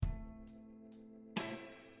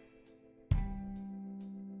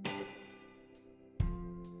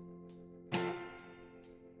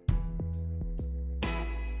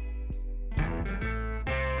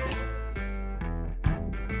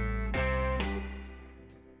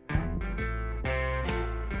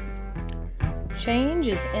Change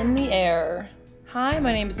is in the air. Hi,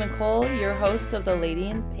 my name is Nicole, your host of The Lady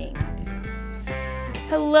in Pink.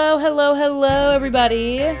 Hello,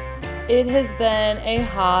 everybody. It has been a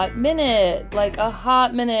hot minute,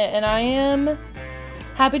 and I am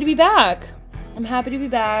happy to be back.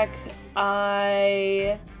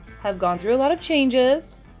 I have gone through a lot of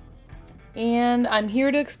changes, and I'm here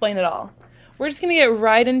to explain it all. We're just going to get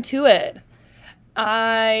right into it.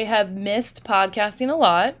 I have missed podcasting a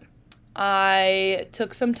lot. I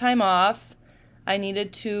took some time off. I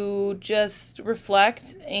needed to just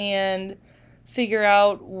reflect and figure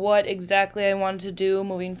out what exactly I wanted to do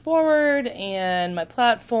moving forward and my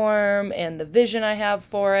platform and the vision I have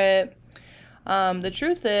for it. The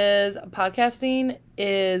truth is, podcasting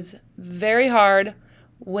is very hard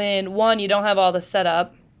when, one, you don't have all the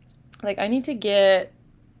setup. I need to get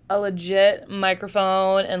a legit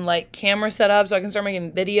microphone and, camera set up so I can start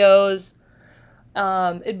making videos.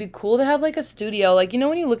 It'd be cool to have, a studio.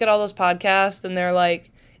 When you look at all those podcasts and they're,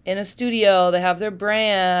 in a studio, they have their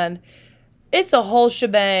brand. It's a whole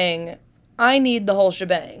shebang. I need the whole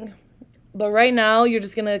shebang. But right now, you're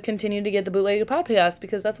just going to continue to get the bootleg podcast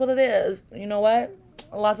because that's what it is. You know what?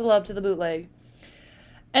 Lots of love to the bootleg.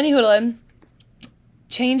 Anywho,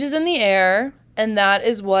 change is in the air, and that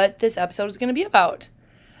is what this episode is going to be about.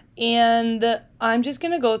 And I'm just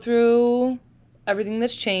going to go through everything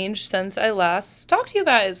that's changed since I last talked to you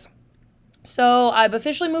guys. So I've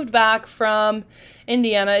officially moved back from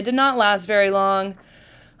Indiana. It did not last very long.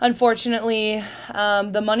 Unfortunately,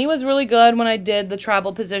 the money was really good when I did the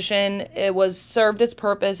travel position. It was served its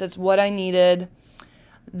purpose. It's what I needed.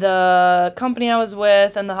 The company I was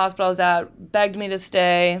with and the hospital I was at begged me to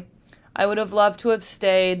stay. I would have loved to have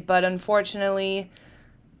stayed, but unfortunately,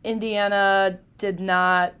 Indiana did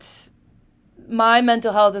not. My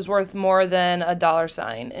mental health is worth more than a dollar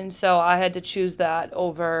sign, and so I had to choose that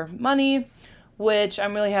over money, which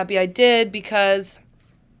I'm really happy I did because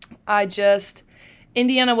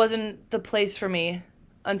Indiana wasn't the place for me,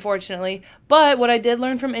 unfortunately. But what I did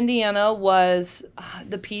learn from Indiana was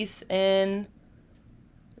the peace in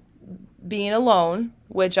being alone,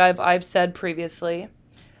 which I've said previously.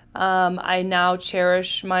 I now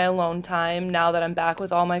cherish my alone time now that I'm back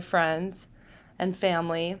with all my friends and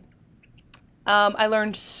family. I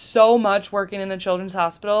learned so much working in a children's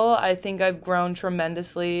hospital. I think I've grown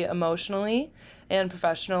tremendously emotionally and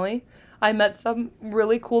professionally. I met some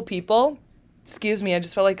really cool people. Excuse me, I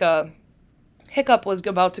just felt like a hiccup was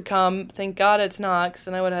about to come. Thank God it's not, because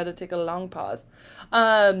then I would have had to take a long pause.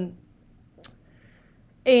 And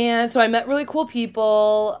so I met really cool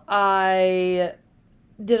people. I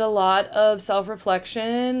did a lot of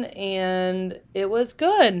self-reflection, and it was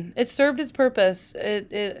good. It served its purpose.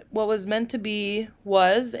 It what was meant to be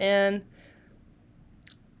was, and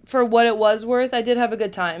for what it was worth, I did have a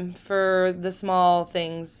good time for the small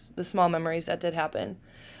things, the small memories that did happen.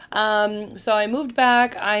 So I moved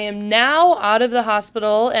back. I am now out of the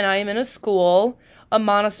hospital, and I am in a school, a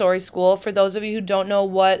Montessori school. For those of you who don't know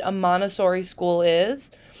what a Montessori school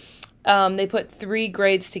is, they put 3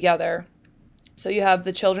 grades together. So you have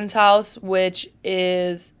the children's house, which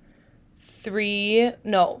is 4,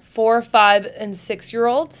 5, and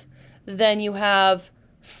 6-year-olds. Then you have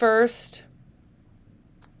 1st,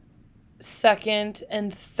 2nd,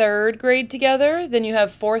 and 3rd grade together. Then you have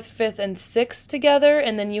 4th, 5th, and 6th together.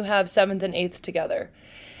 And then you have 7th and 8th together.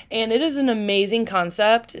 And it is an amazing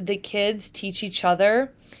concept. The kids teach each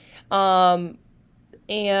other. And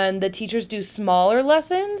the teachers do smaller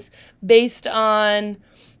lessons based on...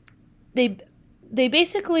 They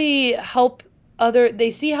basically help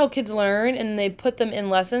they see how kids learn, and they put them in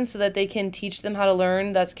lessons so that they can teach them how to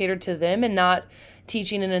learn that's catered to them, and not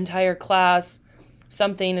teaching an entire class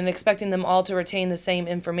something and expecting them all to retain the same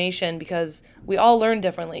information, because we all learn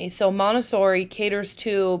differently. So Montessori caters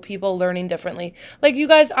to people learning differently. You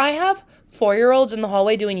guys, I have 4-year-olds in the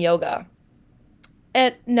hallway doing yoga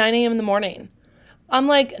at 9 a.m. in the morning. I'm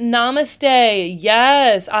like, namaste.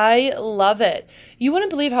 Yes, I love it. You wouldn't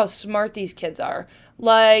believe how smart these kids are.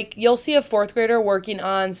 You'll see a 4th grader working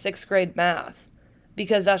on 6th grade math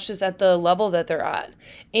because that's just at the level that they're at.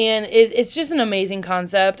 And it's just an amazing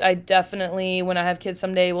concept. I definitely, when I have kids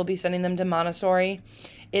someday, will be sending them to Montessori.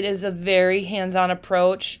 It is a very hands-on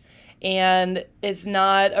approach, and it's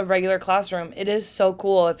not a regular classroom. It is so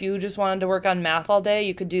cool. If you just wanted to work on math all day,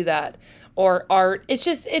 you could do that. Or art.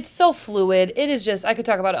 It's so fluid. I could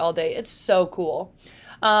talk about it all day. It's so cool.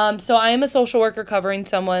 So I am a social worker covering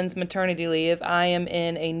someone's maternity leave. I am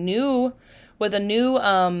with a new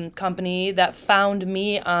company that found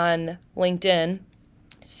me on LinkedIn.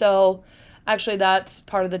 So actually that's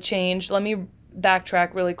part of the change. Let me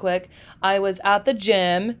backtrack really quick. I was at the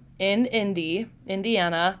gym in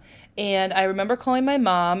Indiana. And I remember calling my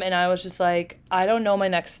mom, and I was just like, I don't know my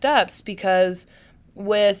next steps, because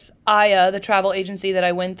with Aya, the travel agency that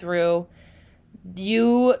I went through,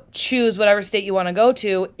 you choose whatever state you want to go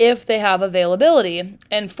to if they have availability.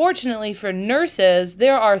 And fortunately for nurses,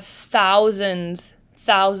 there are thousands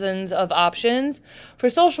of options. For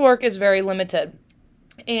social work, it's very limited.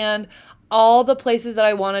 And all the places that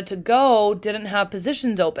I wanted to go didn't have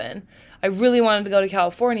positions open. I really wanted to go to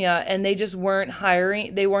California, and they just weren't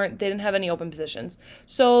hiring. They didn't have any open positions.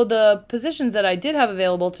 So the positions that I did have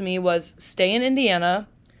available to me was stay in Indiana,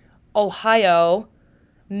 Ohio,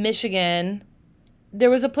 Michigan.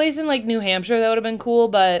 There was a place in like New Hampshire that would have been cool,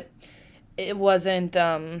 but it wasn't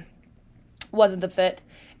the fit.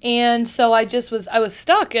 And so I was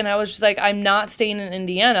stuck, and I was just like, I'm not staying in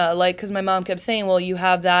Indiana, like, because my mom kept saying, well, you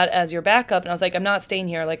have that as your backup. And I was like, I'm not staying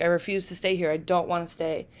here. Like, I refuse to stay here. I don't want to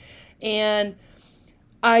stay. And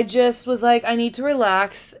I just was like, I need to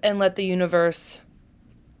relax and let the universe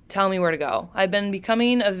tell me where to go. I've been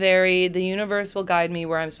becoming the universe will guide me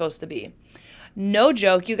where I'm supposed to be. No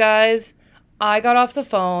joke, you guys. I got off the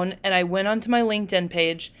phone and I went onto my LinkedIn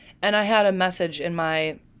page, and I had a message in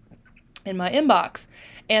my inbox,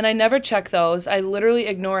 and I never check those. I literally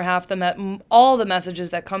ignore all the messages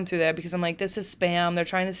that come through there, because I'm like, this is spam. They're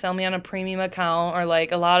trying to sell me on a premium account, or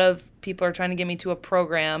like a lot of people are trying to get me to a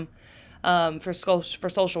program for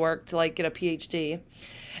social work to like get a PhD.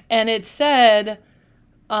 And it said,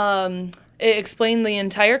 it explained the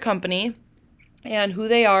entire company and who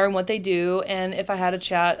they are and what they do, and if I had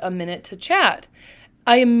a minute to chat.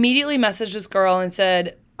 I immediately messaged this girl and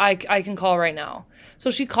said, I can call right now. So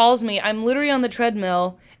she calls me. I'm literally on the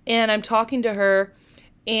treadmill, and I'm talking to her,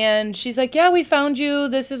 and she's like, yeah, we found you.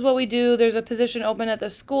 This is what we do. There's a position open at the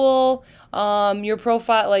school. Your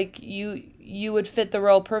profile, like, you would fit the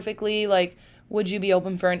role perfectly. Like, would you be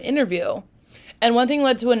open for an interview? And one thing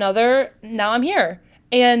led to another. Now I'm here.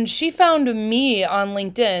 And she found me on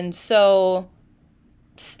LinkedIn. So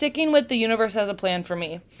sticking with the universe has a plan for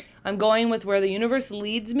me. I'm going with where the universe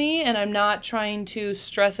leads me, and I'm not trying to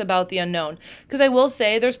stress about the unknown. Because I will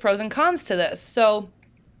say there's pros and cons to this. So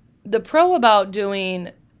the pro about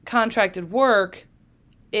doing contracted work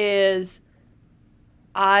is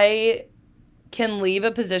I can leave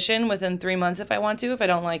a position within 3 months if I want to. If I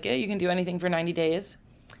don't like it, you can do anything for 90 days.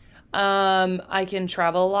 I can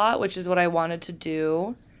travel a lot, which is what I wanted to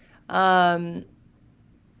do.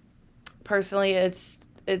 Personally,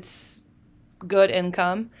 it's good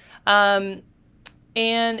income. And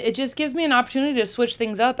it just gives me an opportunity to switch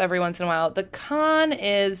things up every once in a while. The con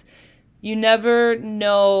is you never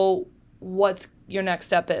know what your next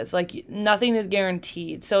step is. Like, nothing is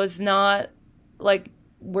guaranteed. So it's not like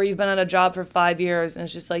where you've been at a job for 5 years and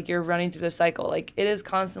it's just like you're running through the cycle. Like, it is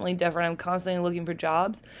constantly different. I'm constantly looking for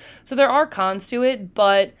jobs. So there are cons to it,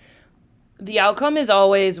 but the outcome is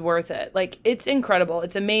always worth it. Like, it's incredible.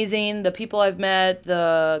 It's amazing. The people I've met,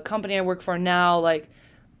 the company I work for now, like,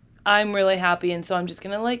 I'm really happy. And so I'm just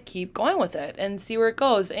going to, like, keep going with it and see where it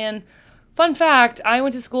goes. And fun fact, I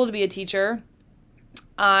went to school to be a teacher.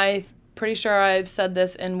 I'm pretty sure I've said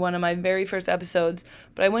this in one of my very first episodes,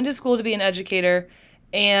 but I went to school to be an educator.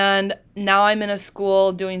 And now I'm in a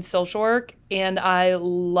school doing social work, and I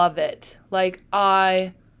love it. Like,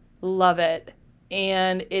 I love it.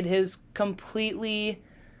 And it has completely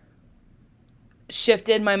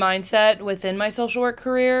shifted my mindset within my social work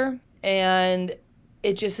career. And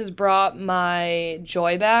it just has brought my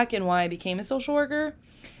joy back and why I became a social worker.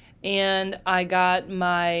 And I got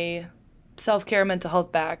my self-care mental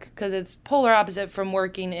health back, because it's polar opposite from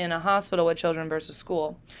working in a hospital with children versus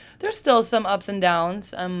school. There's still some ups and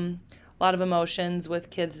downs, a lot of emotions with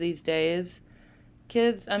kids these days.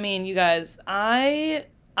 Kids, I mean, you guys, I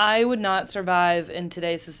would not survive in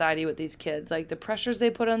today's society with these kids. Like, the pressures they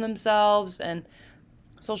put on themselves and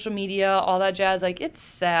social media, all that jazz, like, it's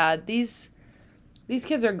sad. These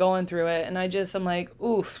kids are going through it, and I'm like,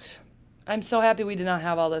 oof. I'm so happy we did not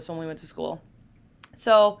have all this when we went to school.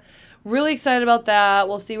 So, really excited about that.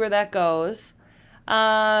 We'll see where that goes.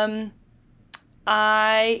 I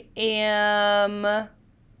am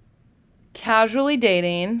casually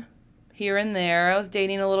dating here and there. I was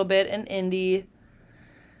dating a little bit in Indy.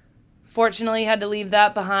 Fortunately, had to leave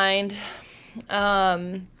that behind.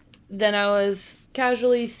 Then I was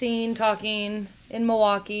casually seen talking in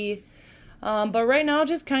Milwaukee. But right now,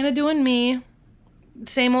 just kind of doing me.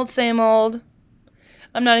 Same old, same old.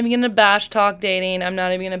 I'm not even going to bash talk dating. I'm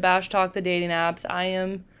not even going to bash talk the dating apps. I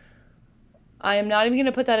am not even going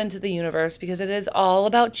to put that into the universe, because it is all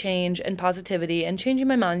about change and positivity and changing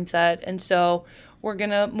my mindset. And so we're going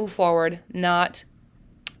to move forward, not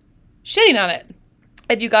shitting on it.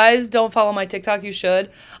 If you guys don't follow my TikTok, you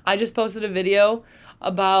should. I just posted a video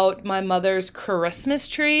about my mother's Christmas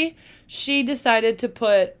tree. She decided to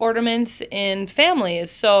put ornaments in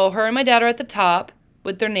families. So her and my dad are at the top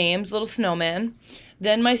with their names, little snowman.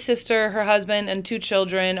 Then my sister, her husband, and 2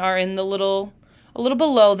 children are in a little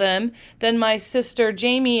below them. Then my sister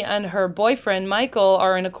Jamie and her boyfriend Michael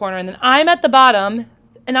are in a corner. And then I'm at the bottom,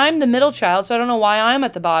 and I'm the middle child, so I don't know why I'm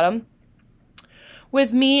at the bottom,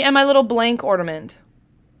 with me and my little blank ornament.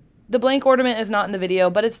 The blank ornament is not in the video,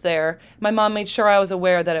 but it's there. My mom made sure I was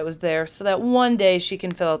aware that it was there so that one day she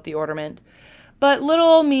can fill out the ornament. But little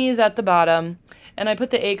old me is at the bottom. And I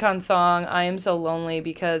put the Akon song, I Am So Lonely,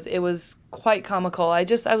 because it was quite comical. I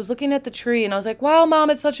was looking at the tree and I was like, wow, Mom,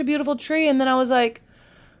 it's such a beautiful tree. And then I was like,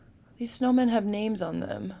 these snowmen have names on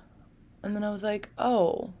them. And then I was like,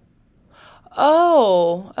 oh.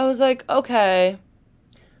 I was like, okay,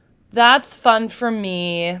 that's fun for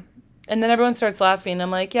me. And then everyone starts laughing.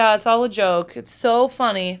 I'm like, yeah, it's all a joke. It's so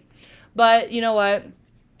funny. But you know what?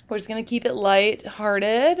 We're just going to keep it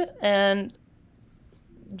light-hearted and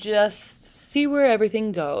just see where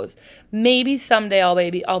everything goes. Maybe someday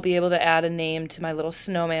I'll be able to add a name to my little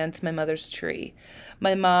snowman to my mother's tree.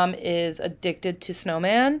 My mom is addicted to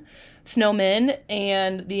snowmen,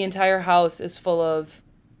 and the entire house is full of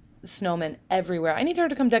snowmen everywhere. I need her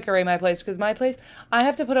to come decorate my place, because my place, I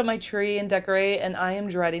have to put up my tree and decorate, and I am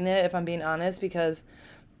dreading it, if I'm being honest, because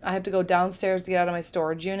I have to go downstairs to get out of my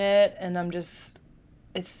storage unit, and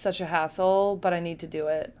it's such a hassle, but I need to do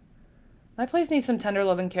it. My place needs some tender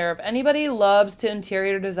love and care. If anybody loves to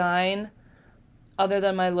interior design other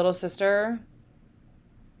than my little sister,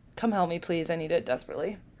 come help me, please. I need it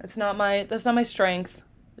desperately. That's not my strength.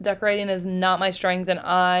 Decorating is not my strength, and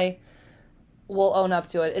I will own up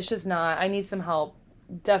to it. It's just not. I need some help.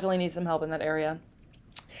 Definitely need some help in that area.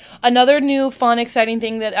 Another new, fun, exciting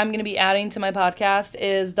thing that I'm going to be adding to my podcast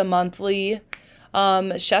is the monthly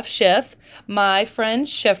Chef Shif. My friend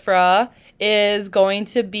Shifra is going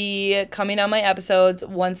to be coming on my episodes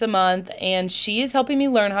once a month, and she is helping me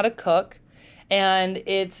learn how to cook, and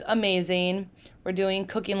it's amazing. We're doing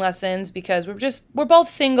cooking lessons because we're both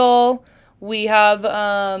single. We have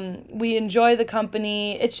we enjoy the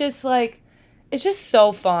company. It's just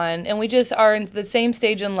so fun, and we just are in the same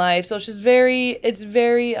stage in life, so it's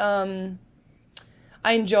very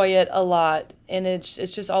I enjoy it a lot, and it's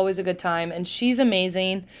just always a good time. And she's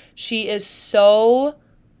amazing. She is so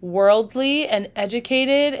worldly and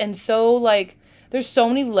educated, and so there's so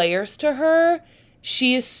many layers to her.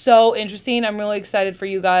 She is so interesting. I'm really excited for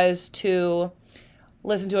you guys to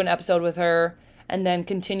listen to an episode with her and then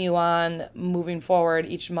continue on moving forward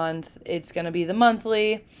each month. It's going to be the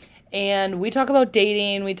monthly. And we talk about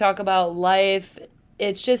dating, we talk about life.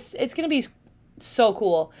 It's going to be so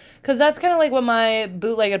cool. Because that's kind of like what my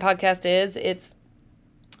bootlegged podcast is. It's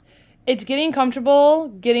getting comfortable,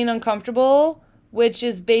 getting uncomfortable, which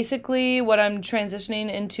is basically what I'm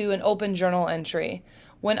transitioning into an open journal entry.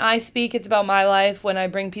 When I speak, it's about my life. When I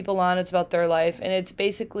bring people on, it's about their life. And it's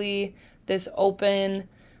basically this open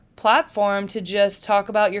platform to just talk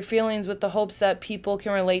about your feelings with the hopes that people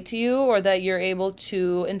can relate to you, or that you're able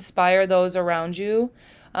to inspire those around you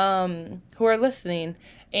who are listening.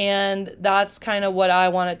 And that's kind of what I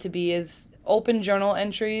want it to be, is open journal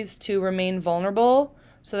entries to remain vulnerable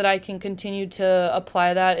so that I can continue to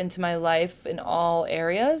apply that into my life in all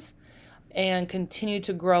areas and continue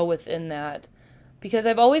to grow within that. Because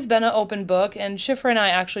I've always been an open book, and Shifra and I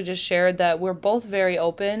actually just shared that we're both very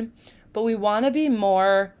open, but we want to be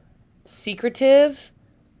more secretive.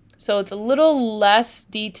 So it's a little less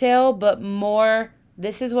detail, but more,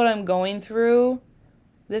 this is what I'm going through.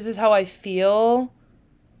 This is how I feel.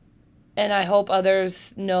 And I hope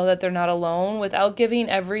others know that they're not alone, without giving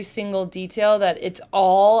every single detail that it's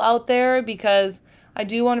all out there, because I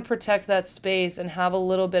do want to protect that space and have a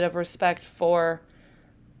little bit of respect for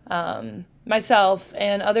myself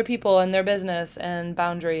and other people and their business and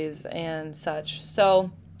boundaries and such.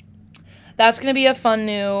 So that's going to be a fun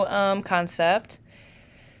new concept.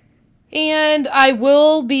 And I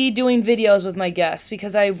will be doing videos with my guests,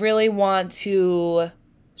 because I really want to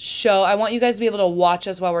I want you guys to be able to watch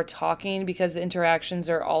us while we're talking, because the interactions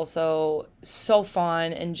are also so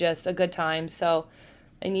fun and just a good time. So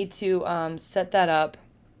I need to set that up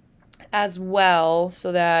as well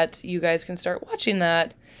so that you guys can start watching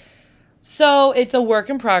that. So it's a work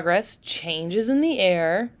in progress, changes in the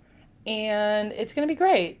air, and it's going to be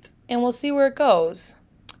great. And we'll see where it goes.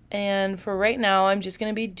 And for right now, I'm just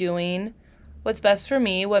going to be doing what's best for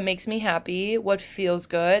me, what makes me happy, what feels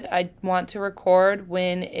good. I want to record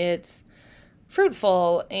when it's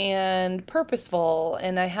fruitful and purposeful,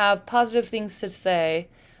 and I have positive things to say.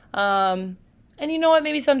 And And you know what?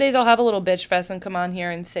 Maybe some days I'll have a little bitch fest and come on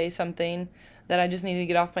here and say something that I just need to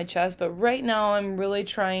get off my chest. But right now I'm really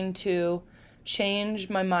trying to change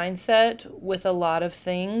my mindset with a lot of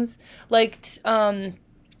things. Like,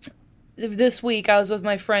 this week I was with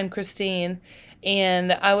my friend Christine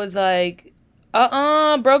and I was like,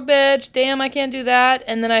 broke bitch, damn, I can't do that.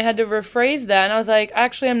 And then I had to rephrase that and I was like,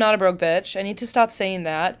 actually, I'm not a broke bitch. I need to stop saying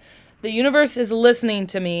that. The universe is listening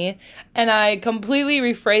to me. And I completely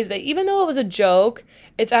rephrased it. Even though it was a joke,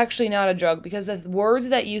 it's actually not a joke because the words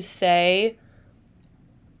that you say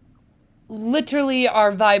literally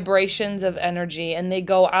are vibrations of energy and they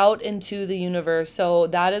go out into the universe. So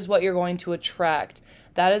that is what you're going to attract.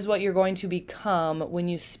 That is what you're going to become when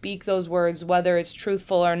you speak those words, whether it's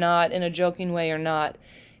truthful or not, in a joking way or not.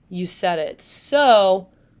 You said it. So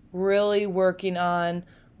really working on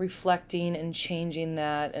reflecting and changing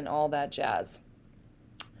that and all that jazz.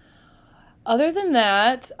 Other than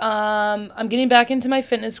that, I'm getting back into my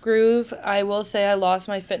fitness groove. I will say I lost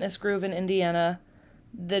my fitness groove in Indiana.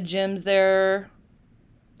 The gyms there,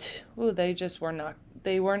 they just were not,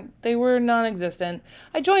 they were non-existent.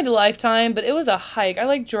 I joined a Lifetime, but it was a hike.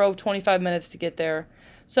 I drove 25 minutes to get there.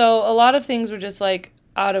 So a lot of things were just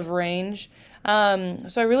out of range. So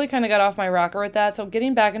I really kind of got off my rocker with that. So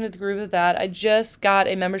getting back into the groove of that, I just got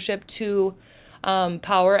a membership to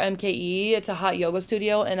Power MKE. It's a hot yoga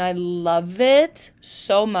studio and I love it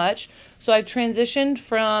so much. So I've transitioned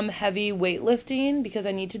from heavy weightlifting because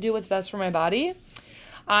I need to do what's best for my body.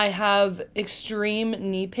 I have extreme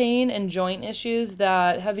knee pain and joint issues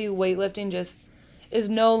that heavy weightlifting just is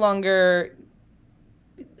no longer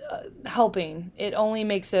helping. It only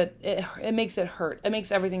makes it makes it hurt. It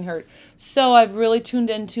makes everything hurt. So I've really tuned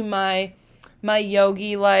into my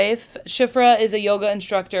yogi life. Shifra is a yoga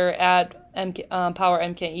instructor at Power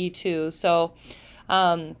MKE too. So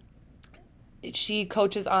she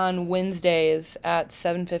coaches on Wednesdays at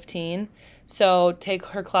 7:15. So take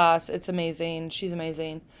her class. It's amazing. She's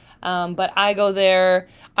amazing. But I go there.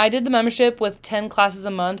 I did the membership with 10 classes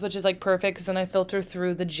a month, which is perfect because then I filter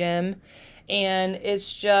through the gym. And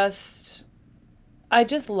it's just, I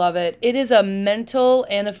just love it. It is a mental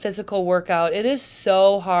and a physical workout. It is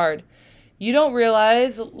so hard. You don't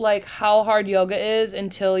realize how hard yoga is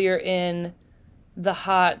until you're in the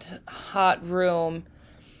hot room.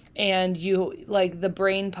 And you the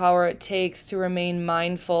brain power it takes to remain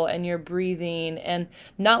mindful and your breathing and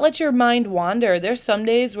not let your mind wander. There's some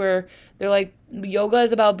days where they're yoga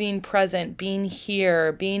is about being present, being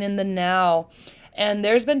here, being in the now. And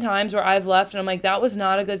there's been times where I've left and I'm that was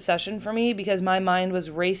not a good session for me because my mind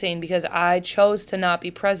was racing because I chose to not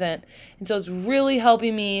be present. And so it's really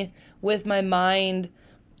helping me with my mind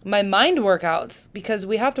workouts because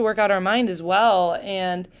we have to work out our mind as well.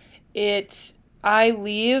 And I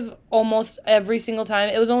leave almost every single time.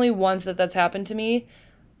 It was only once that's happened to me,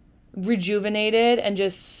 rejuvenated and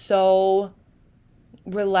just so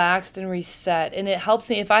relaxed and reset. And it helps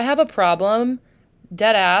me. If I have a problem,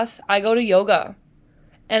 dead ass, I go to yoga.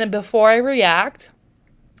 And before I react,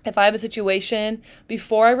 if I have a situation,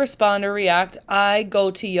 before I respond or react, I go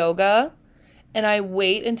to yoga and I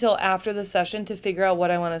wait until after the session to figure out what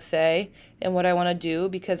I want to say and what I want to do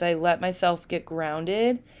because I let myself get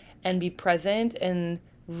grounded and be present and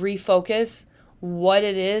refocus what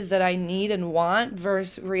it is that I need and want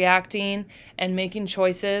versus reacting and making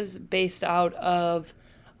choices based out of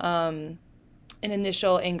an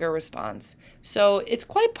initial anger response. So it's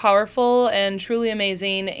quite powerful and truly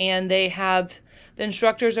amazing. And the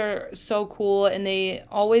instructors are so cool and they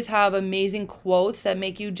always have amazing quotes that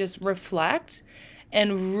make you just reflect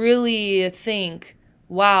and really think,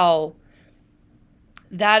 wow,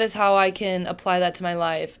 that is how I can apply that to my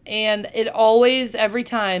life. And it always, every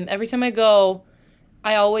time I go,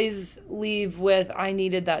 I always leave with, I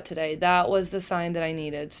needed that today. That was the sign that I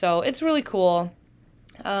needed. So it's really cool.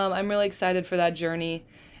 I'm really excited for that journey.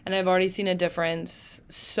 And I've already seen a difference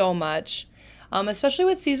so much, especially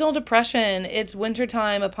with seasonal depression. It's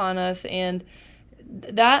wintertime upon us. And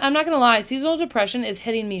that, I'm not going to lie, seasonal depression is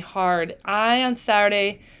hitting me hard. On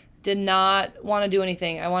Saturday, did not want to do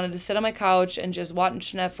anything. I wanted to sit on my couch and just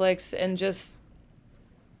watch Netflix and just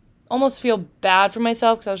almost feel bad for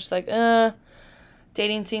myself because I was just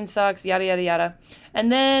dating scene sucks, yada, yada, yada.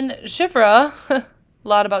 And then Shifra, a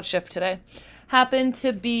lot about Shif today, happened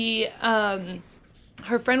to be,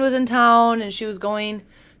 her friend was in town and she was going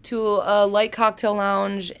to a light cocktail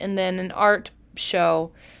lounge and then an art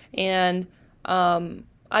show. And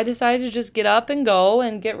I decided to just get up and go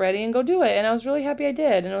and get ready and go do it. And I was really happy I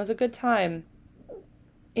did. And it was a good time.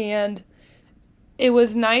 And it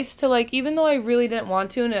was nice to even though I really didn't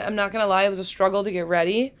want to, and I'm not going to lie, it was a struggle to get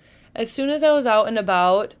ready. As soon as I was out and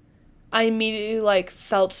about, I immediately like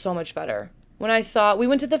felt so much better. When we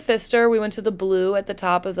went to the Pfister, we went to the Blue at the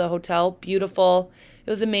top of the hotel. Beautiful. It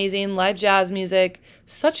was amazing. Live jazz music.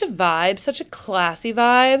 Such a vibe, such a classy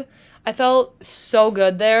vibe. I felt so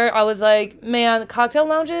good there. I was like, man, cocktail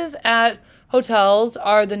lounges at hotels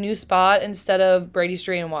are the new spot instead of Brady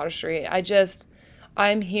Street and Water Street.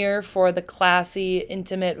 I'm here for the classy,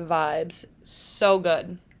 intimate vibes. So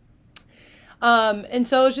good. And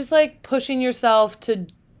so it's just like pushing yourself to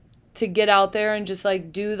get out there and just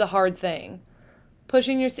like do the hard thing.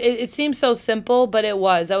 It seems so simple, but that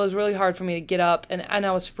was really hard for me to get up, and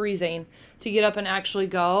I was freezing to get up and actually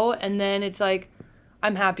go. And then it's like,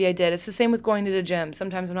 I'm happy I did. It's the same with going to the gym.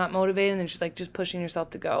 Sometimes I'm not motivated, and it's just like just pushing yourself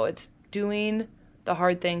to go. It's doing the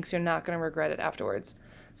hard things. You're not going to regret it afterwards.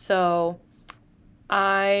 So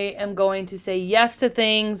I am going to say yes to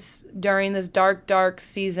things during this dark, dark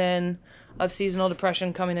season of seasonal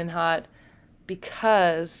depression coming in hot,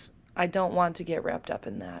 because I don't want to get wrapped up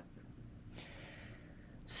in that.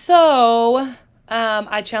 So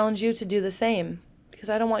I challenge you to do the same, because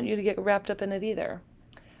I don't want you to get wrapped up in it either.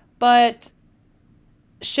 But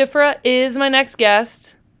Shifra is my next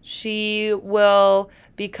guest. She will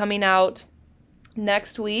be coming out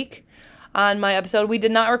next week on my episode. We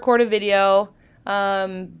did not record a video,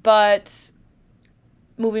 but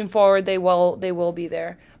moving forward, they will be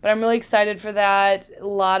there. But I'm really excited for that. A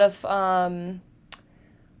lot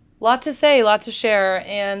to say, a lot to share,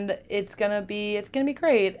 and it's gonna be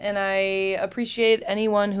great. And I appreciate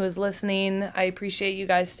anyone who is listening. I appreciate you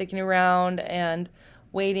guys sticking around and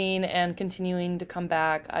waiting and continuing to come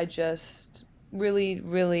back. I just really,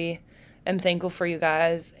 really am thankful for you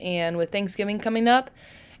guys. And with Thanksgiving coming up,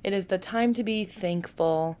 it is the time to be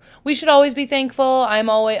thankful. We should always be thankful. I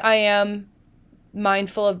am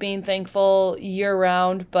mindful of being thankful year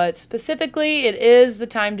round, but specifically it is the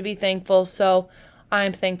time to be thankful. So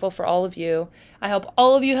I'm thankful for all of you. I hope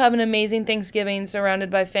all of you have an amazing Thanksgiving surrounded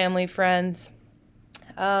by family, friends.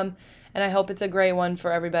 And I hope it's a great one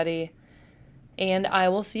for everybody. And I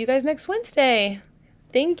will see you guys next Wednesday.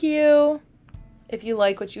 Thank you. If you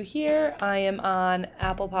like what you hear, I am on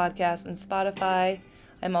Apple Podcasts and Spotify.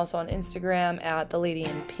 I'm also on Instagram at The Lady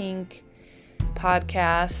in Pink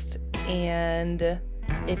Podcast. And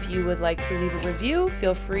if you would like to leave a review,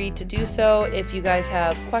 feel free to do so. If you guys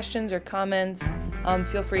have questions or comments,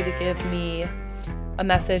 feel free to give me a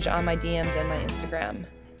message on my DMs and my Instagram.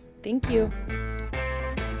 Thank you.